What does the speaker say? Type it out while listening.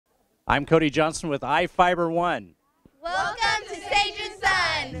I'm Kody Johnson with iFIBER 1. Welcome to Sage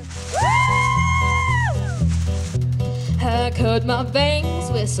and Sun. I cut my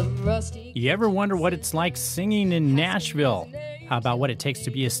veins with some rusty. You ever wonder what it's like singing in Nashville? How about what it takes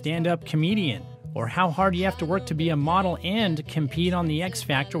to be a stand-up comedian? Or how hard you have to work to be a model and compete on the X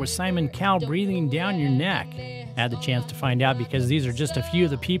Factor with Simon Cowell breathing down your neck? I had the chance to find out because these are just a few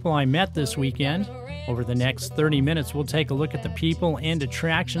of the people I met this weekend. Over the next 30 minutes, we'll take a look at the people and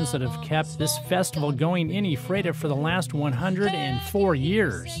attractions that have kept this festival going in Ephrata for the last 104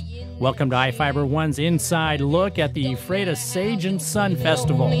 years. Welcome to iFIBER 1's Inside Look at the Ephrata Sage and Sun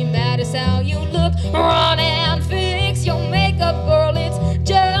Festival. Only matters how you look, run and feel.